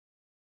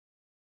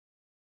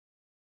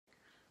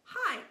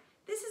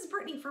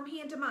Courtney from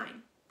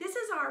Hand2Mind. This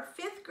is our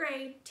 5th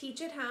grade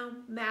Teach at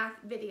Home math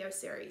video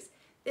series.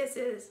 This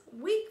is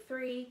week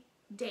 3,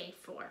 day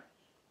 4.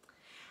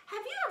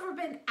 Have you ever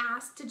been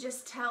asked to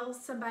just tell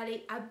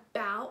somebody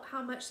about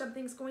how much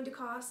something's going to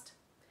cost?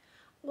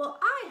 Well,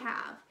 I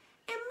have,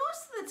 and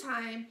most of the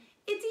time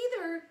it's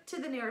either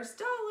to the nearest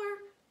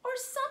dollar or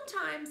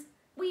sometimes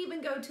we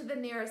even go to the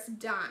nearest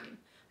dime.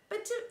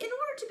 But in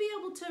order to be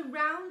able to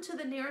round to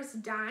the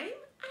nearest dime,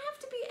 I have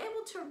to be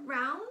able to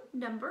round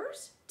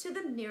numbers to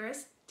the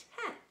nearest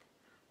tenth.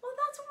 Well,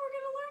 that's what we're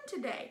going to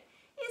learn today,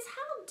 is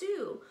how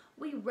do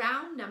we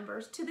round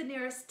numbers to the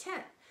nearest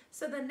tenth.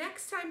 So the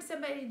next time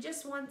somebody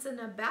just wants an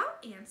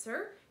about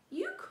answer,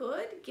 you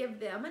could give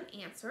them an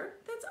answer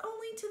that's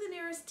only to the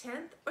nearest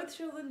tenth or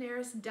to the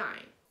nearest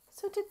dime.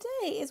 So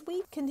today, as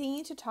we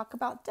continue to talk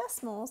about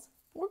decimals,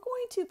 we're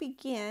going to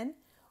begin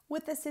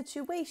with a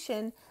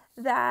situation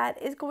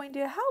that is going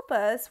to help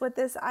us with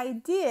this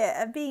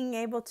idea of being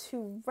able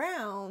to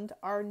round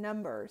our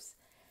numbers.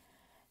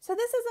 So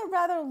this is a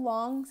rather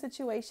long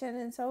situation,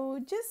 and so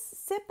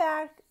just sit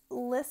back,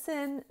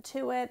 listen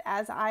to it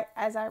as I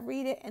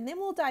read it, and then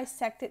we'll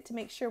dissect it to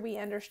make sure we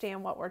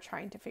understand what we're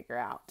trying to figure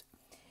out.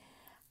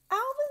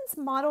 Alvin's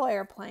model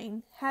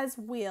airplane has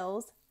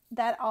wheels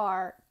that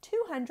are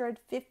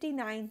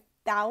 259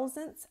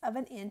 thousandths of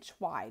an inch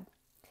wide.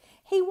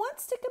 He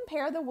wants to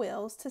compare the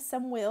wheels to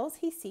some wheels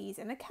he sees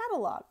in a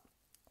catalog.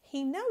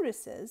 He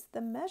notices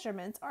the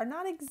measurements are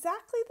not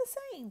exactly the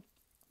same,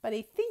 but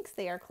he thinks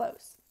they are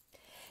close.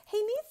 He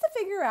needs to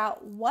figure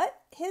out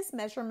what his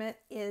measurement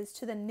is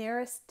to the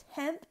nearest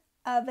tenth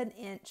of an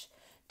inch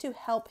to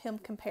help him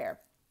compare.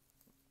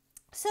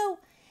 So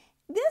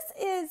this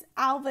is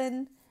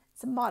Alvin's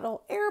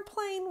model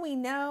airplane, we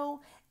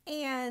know,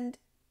 and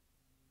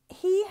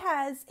he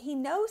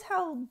knows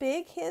how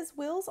big his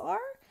wheels are,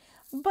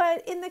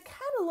 but in the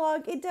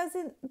catalog it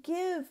doesn't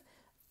give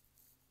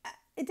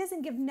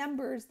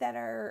numbers that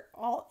are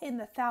all in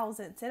the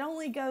thousands. It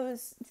only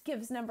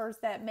gives numbers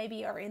that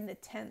maybe are in the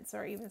tenths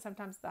or even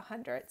sometimes the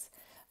hundredths.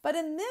 But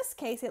in this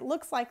case, it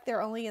looks like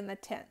they're only in the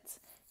tenths.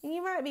 And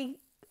you might be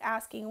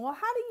asking, well,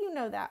 how do you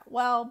know that?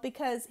 Well,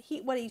 because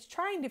what he's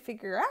trying to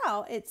figure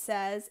out, it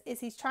says,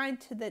 is he's trying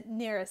to the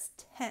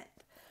nearest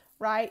tenth,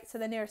 right? So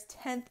the nearest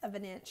tenth of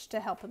an inch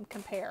to help him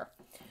compare.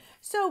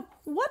 So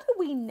what do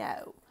we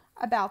know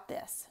about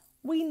this?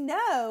 We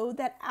know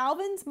that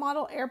Alvin's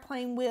model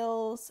airplane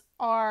wheels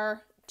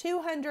are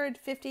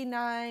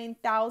 259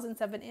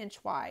 thousandths of an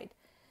inch wide.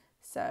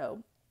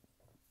 So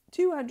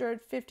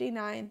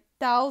 259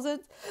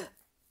 thousandths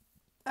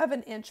of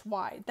an inch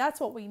wide. That's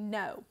what we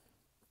know.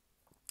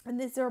 And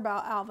these are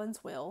about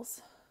Alvin's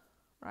wheels,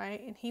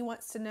 right? And he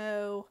wants to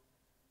know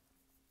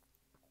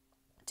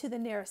to the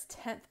nearest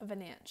tenth of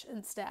an inch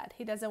instead.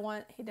 He doesn't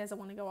want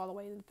to go all the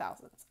way to the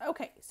thousandths.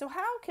 Okay, so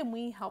how can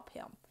we help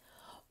him?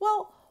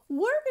 Well,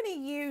 we're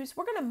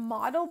going to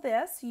model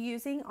this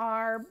using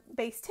our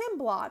base 10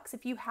 blocks.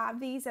 If you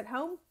have these at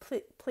home,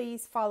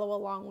 please follow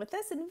along with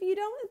us. And if you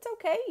don't, it's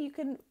okay. You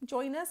can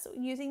join us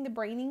using the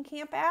Braining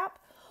Camp app,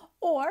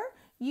 or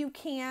you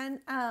can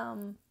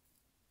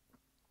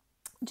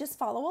just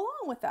follow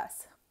along with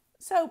us.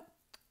 So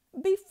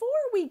before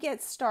we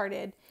get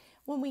started,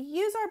 when we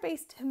use our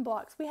base 10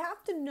 blocks, we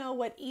have to know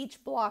what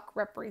each block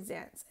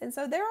represents. And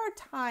so there are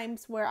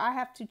times where I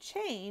have to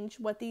change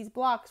what these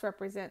blocks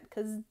represent,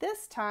 because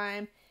this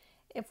time,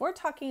 if we're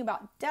talking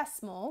about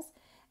decimals,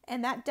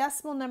 and that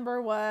decimal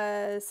number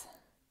was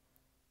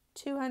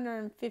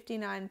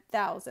 259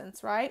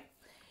 thousandths, right?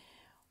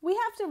 We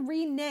have to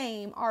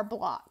rename our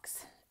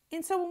blocks.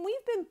 And so when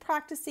we've been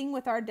practicing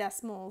with our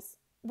decimals,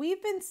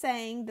 we've been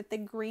saying that the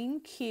green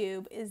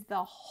cube is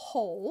the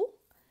whole.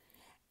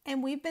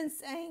 And we've been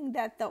saying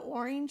that the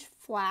orange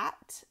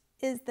flat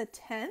is the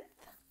tenth,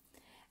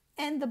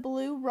 and the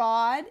blue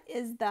rod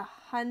is the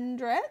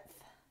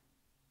hundredth.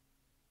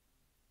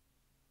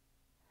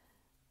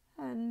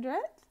 I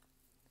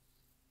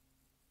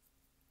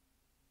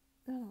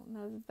don't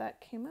know if that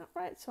came out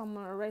right, so I'm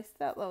going to erase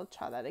that. Let's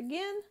try that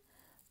again.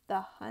 The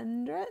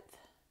hundredth.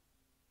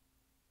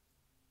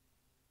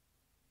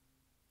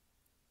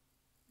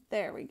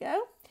 There we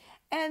go.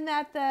 And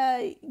that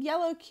the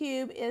yellow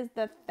cube is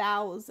the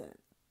thousandth.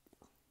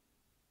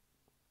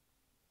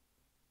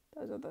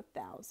 Those are the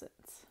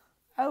thousandths.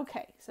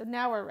 Okay, so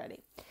now we're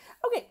ready.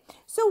 Okay,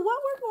 so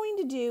what we're going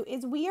to do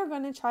is we are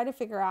going to try to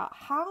figure out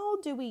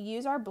how do we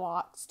use our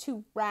blocks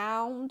to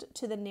round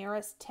to the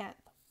nearest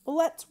tenth. Well,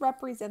 let's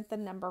represent the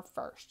number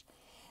first.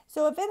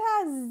 So if it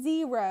has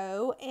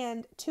 0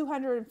 and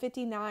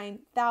 259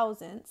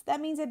 thousandths, that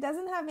means it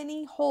doesn't have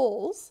any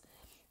wholes,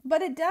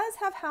 but it does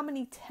have how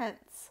many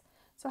tenths?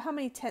 So how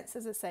many tenths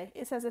does it say?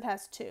 It says it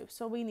has 2,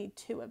 so we need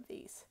 2 of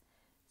these.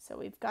 So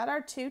we've got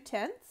our 2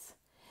 tenths.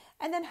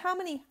 And then how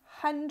many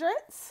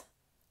hundredths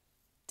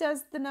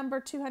does the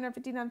number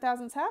 259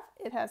 thousandths have?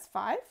 It has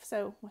 5.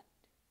 So,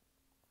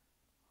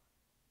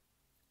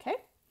 okay.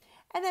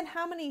 And then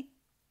how many,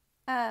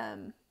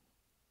 I'll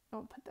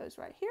put those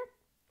right here.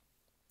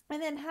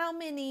 And then how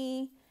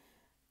many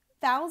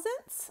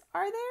thousandths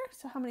are there?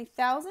 So how many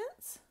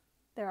thousandths?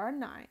 there are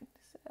 9.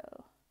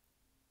 So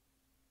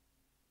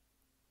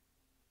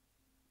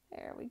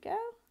there we go.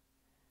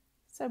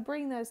 So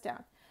bring those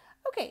down.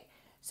 Okay,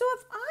 so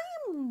if I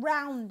am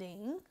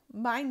rounding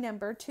my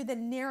number to the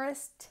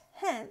nearest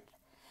tenth,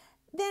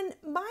 then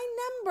my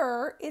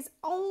number is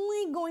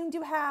only going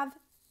to have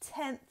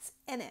tenths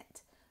in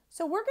it.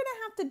 So we're going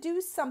to have to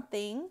do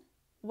something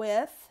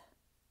with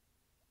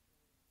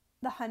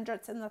the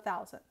hundredths and the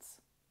thousandths,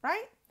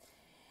 right?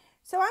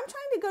 So I'm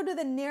trying to go to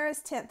the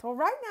nearest tenth. Well,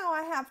 right now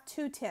I have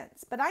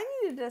 2/10, but I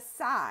need to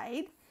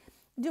decide,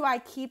 do I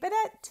keep it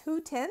at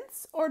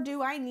 2/10 or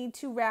do I need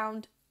to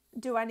round,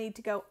 do I need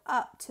to go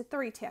up to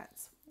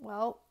 3/10?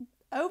 Well,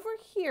 over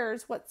here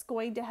is what's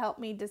going to help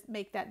me to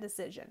make that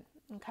decision,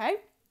 okay?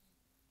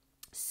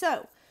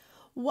 So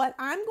what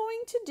I'm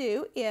going to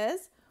do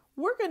is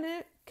we're going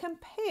to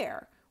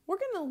compare. We're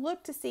going to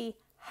look to see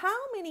how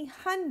many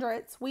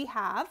hundredths we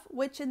have,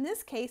 which in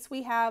this case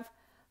we have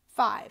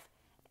 5.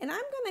 And I'm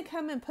going to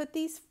come and put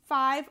these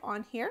 5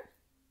 on here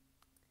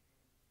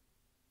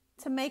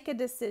to make a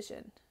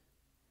decision.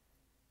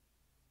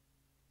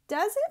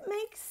 Does it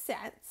make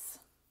sense?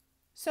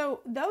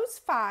 So those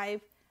 5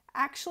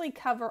 actually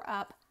cover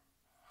up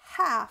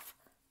half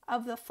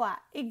of the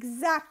flat,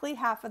 exactly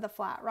half of the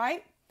flat,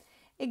 right?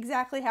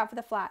 Exactly half of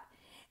the flat.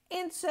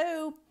 And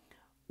so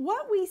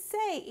what we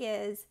say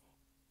is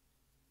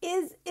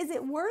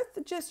it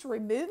worth just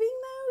removing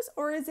those,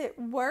 or is it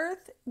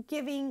worth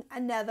giving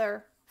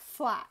another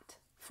flat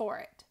for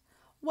it?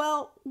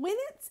 Well, when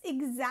it's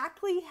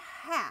exactly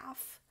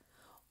half,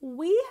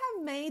 we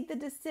have made the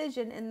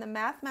decision in the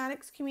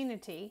mathematics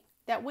community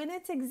that when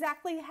it's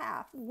exactly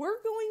half,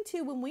 we're going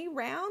to, when we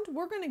round,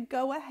 we're going to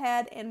go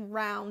ahead and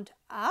round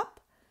up,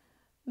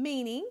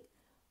 meaning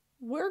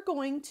we're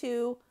going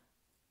to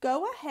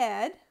go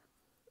ahead,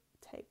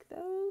 take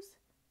those,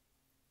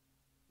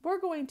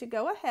 we're going to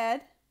go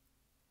ahead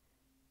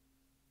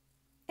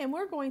and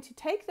we're going to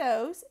take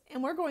those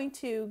and we're going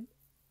to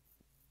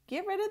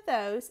get rid of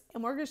those,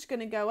 and we're just going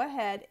to go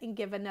ahead and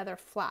give another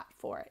flat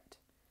for it.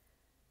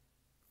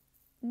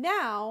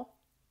 Now,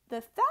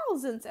 the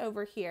thousandths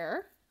over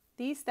here,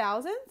 these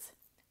thousandths,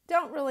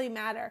 don't really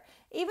matter.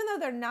 Even though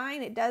they're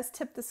 9, it does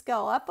tip the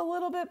scale up a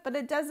little bit, but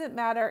it doesn't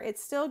matter.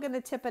 It's still going to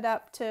tip it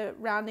up to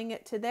rounding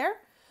it to there.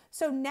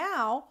 So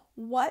now,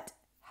 what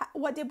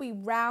did we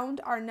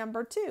round our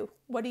number to?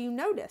 What do you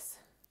notice?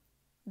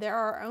 There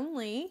are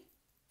only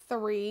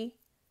 3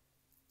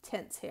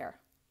 tenths here.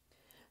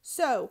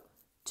 So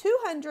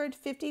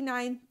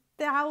 259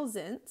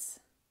 thousandths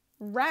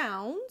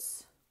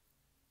rounds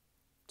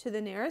to the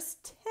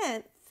nearest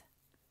tenth,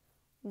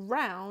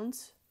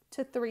 rounds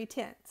to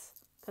 3/10.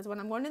 Because when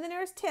I'm going to the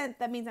nearest tenth,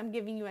 that means I'm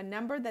giving you a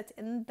number that's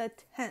in the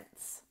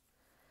tenths.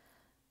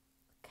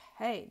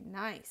 Okay,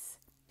 nice.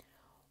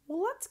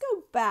 Well, let's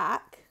go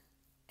back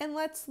and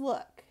let's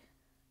look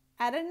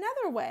at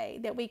another way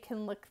that we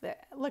can look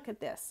at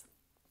this.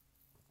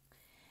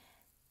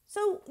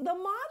 So the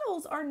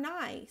models are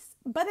nice,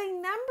 but a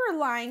number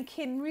line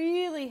can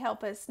really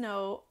help us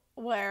know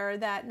where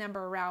that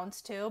number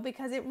rounds to,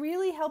 because it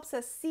really helps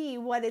us see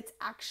what it's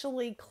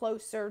actually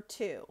closer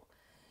to.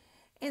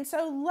 And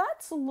so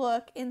let's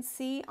look and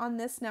see on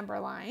this number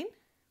line.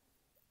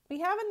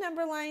 We have a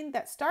number line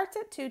that starts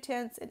at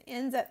 2/10 and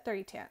ends at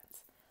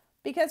 3/10,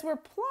 because we're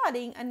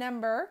plotting a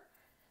number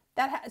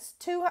that has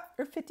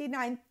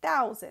 259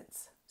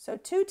 thousandths. So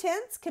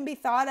 2/10 can be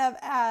thought of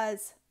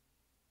as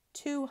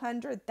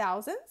 200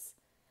 thousandths,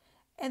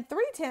 and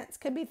 3/10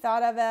 can be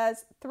thought of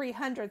as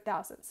 300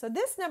 thousandths. So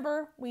this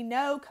number we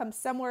know comes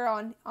somewhere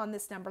on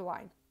this number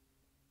line.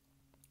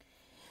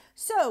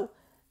 So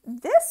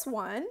this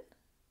one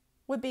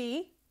would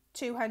be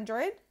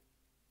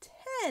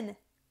 210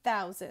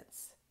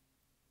 thousandths,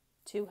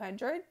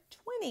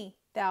 220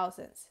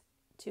 thousandths,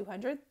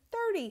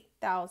 230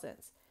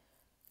 thousandths,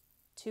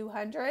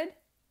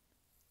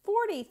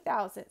 240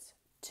 thousandths,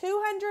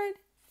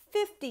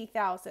 250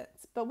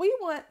 thousandths, but we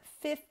want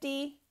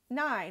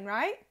 59,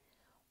 right?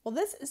 Well,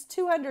 this is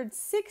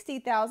 260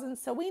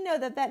 thousandths, so we know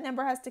that that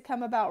number has to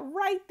come about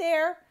right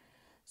there.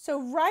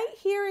 So right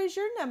here is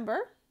your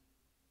number.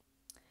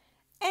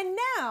 And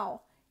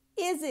now,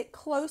 is it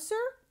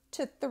closer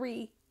to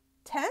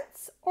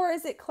 3/10 or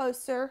is it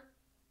closer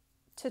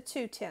to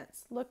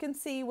 2/10? Look and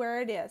see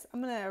where it is.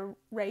 I'm going to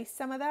erase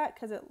some of that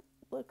because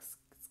it's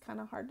kind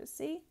of hard to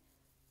see.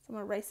 So I'm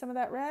going to erase some of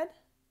that red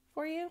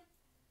for you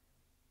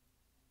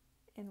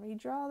and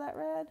redraw that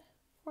red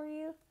for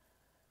you.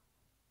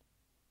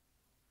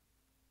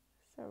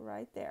 So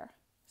right there.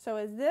 So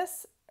is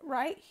this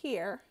right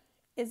here,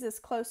 is this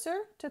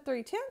closer to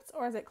 3/10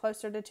 or is it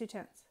closer to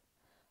 2/10?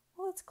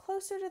 Well, it's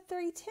closer to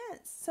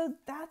 3/10. So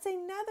that's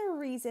another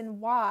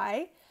reason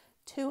why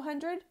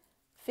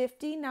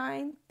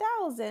 259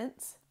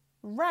 thousandths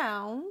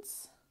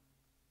rounds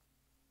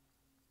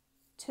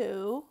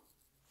to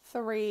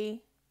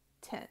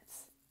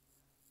 3/10.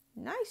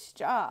 Nice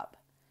job.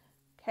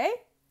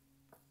 Okay,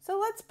 so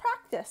let's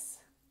practice.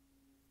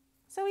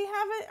 So we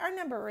have our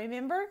number.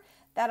 Remember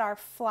that our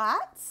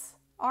flats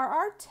are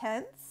our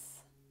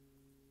tenths.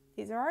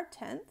 These are our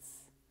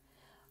tenths.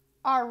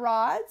 Our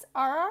rods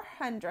are our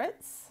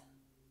hundredths,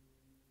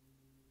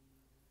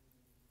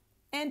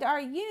 and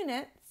our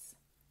units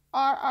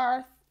are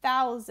our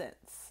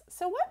thousandths.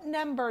 So what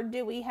number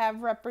do we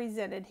have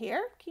represented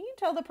here? Can you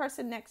tell the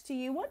person next to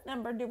you, what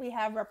number do we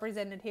have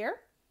represented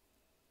here?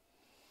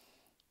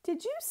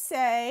 Did you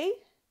say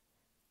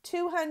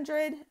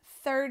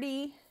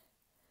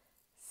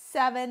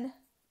 237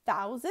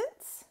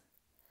 thousandths?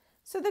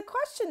 So the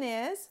question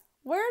is,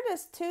 where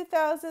does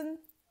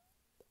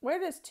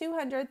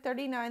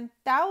 239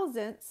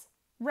 thousandths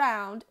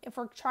round if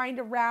we're trying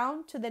to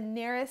round to the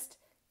nearest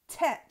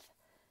tenth?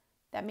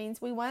 That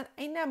means we want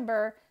a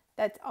number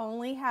that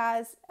only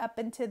has up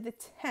into the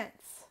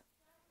tenths.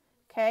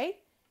 Okay?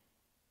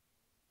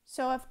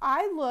 So if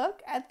I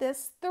look at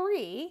this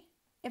 3,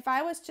 if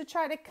I was to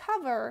try to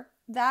cover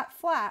that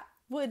flat,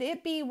 would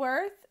it be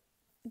worth,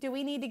 do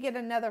we need to get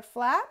another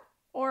flat,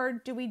 or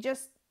do we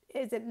just,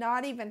 is it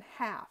not even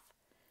half?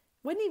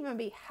 Wouldn't even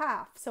be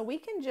half. So we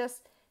can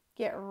just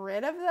get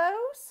rid of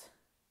those.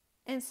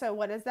 And so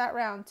what does that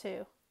round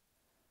to?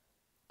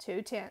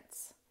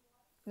 2/10.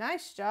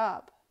 Nice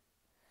job.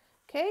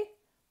 Okay,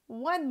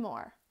 one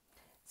more.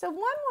 So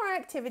one more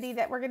activity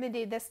that we're going to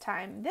do this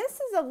time. This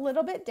is a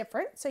little bit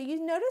different. So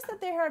you notice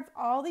that they have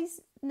all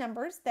these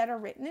numbers that are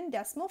written in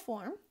decimal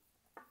form.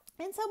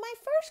 And so my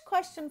first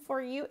question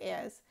for you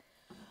is,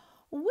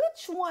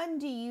 which one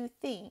do you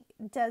think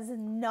does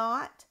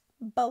not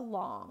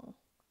belong?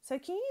 So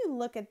can you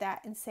look at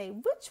that and say,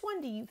 which one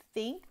do you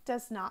think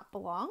does not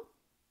belong?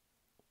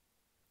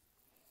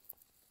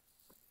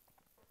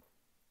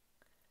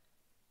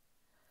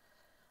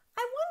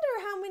 I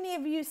wonder how many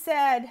of you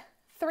said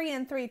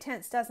 3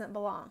 3/10 doesn't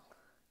belong.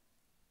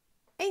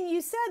 And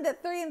you said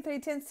that 3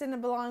 3/10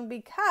 didn't belong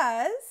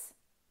because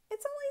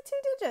it's only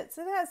 2 digits.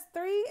 It has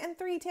 3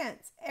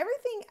 3/10.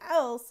 Everything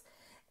else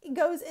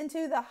goes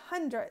into the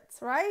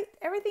hundredths, right?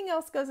 Everything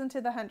else goes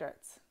into the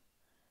hundredths.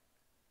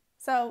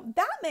 So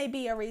that may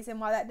be a reason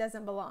why that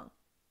doesn't belong.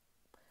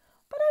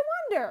 But I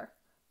wonder,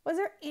 was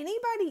there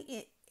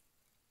anybody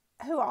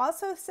who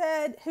also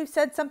said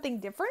something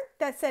different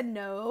that said,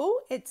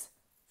 no, it's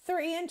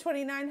 3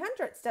 29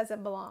 hundredths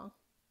doesn't belong?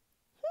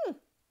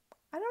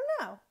 I don't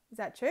know. Is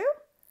that true?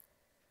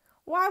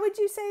 Why would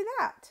you say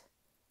that?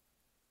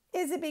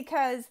 Is it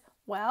because,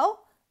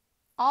 well,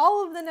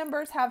 all of the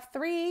numbers have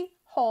 3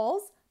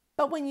 holes,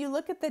 but when you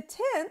look at the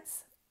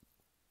tenths,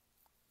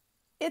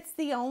 it's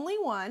the only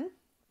one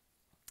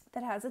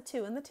that has a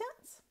 2 in the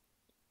tenths?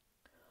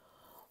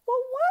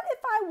 Well, what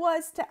if I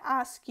was to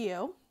ask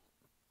you,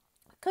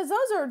 because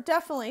those are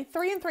definitely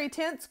 3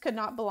 3/10 could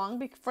not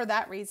belong for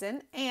that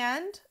reason,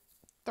 and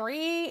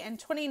 3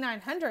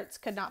 29 hundredths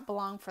could not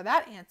belong for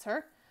that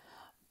answer.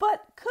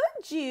 But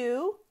could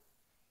you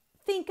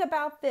think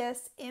about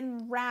this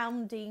in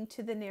rounding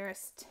to the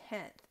nearest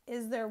tenth?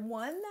 Is there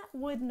one that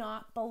would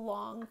not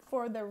belong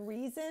for the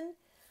reason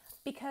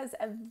because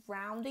of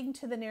rounding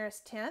to the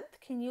nearest tenth?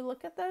 Can you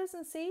look at those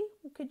and see?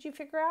 Could you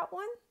figure out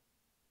one?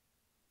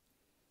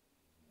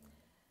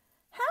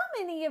 How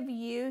many of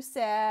you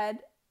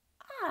said,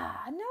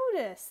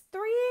 notice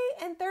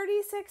 3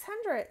 36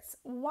 hundredths.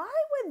 Why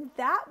would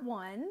that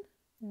one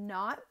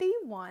not be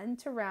one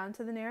to round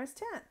to the nearest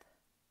tenth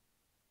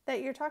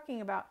that you're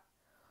talking about?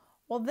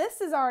 Well,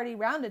 this is already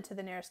rounded to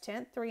the nearest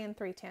tenth, 3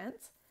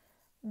 3/10.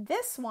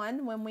 This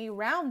one, when we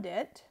round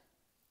it,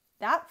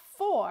 that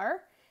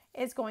 4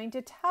 is going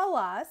to tell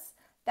us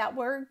that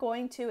we're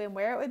going to, and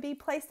where it would be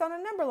placed on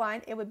a number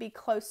line, it would be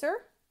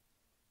closer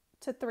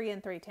to 3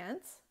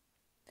 3/10.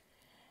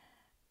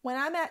 When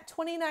I'm at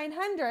 29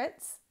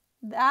 hundredths,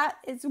 that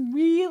is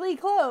really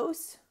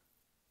close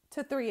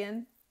to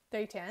 3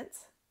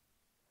 3/10.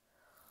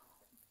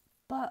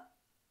 But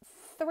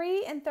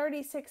 3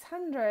 36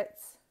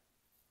 hundredths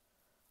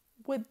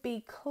would be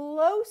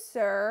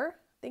closer.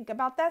 Think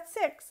about that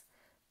 6.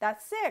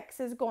 That 6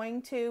 is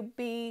going to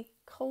be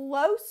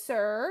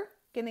closer,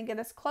 going to get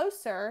us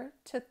closer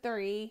to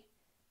 3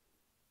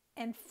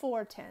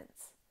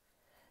 4/10.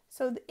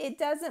 So it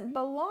doesn't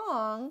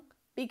belong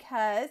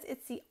because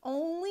it's the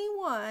only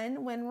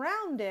one, when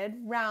rounded,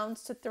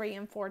 rounds to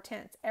 3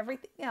 4/10.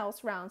 Everything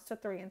else rounds to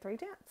 3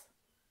 3/10.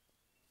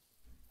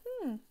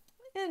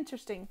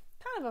 Interesting.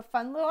 Kind of a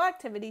fun little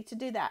activity to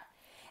do that.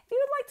 If you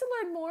would like to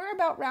learn more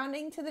about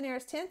rounding to the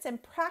nearest tenths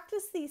and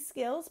practice these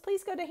skills,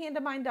 please go to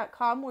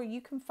hand2mind.com where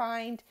you can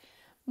find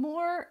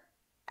more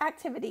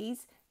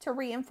activities to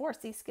reinforce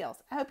these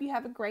skills. I hope you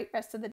have a great rest of the day.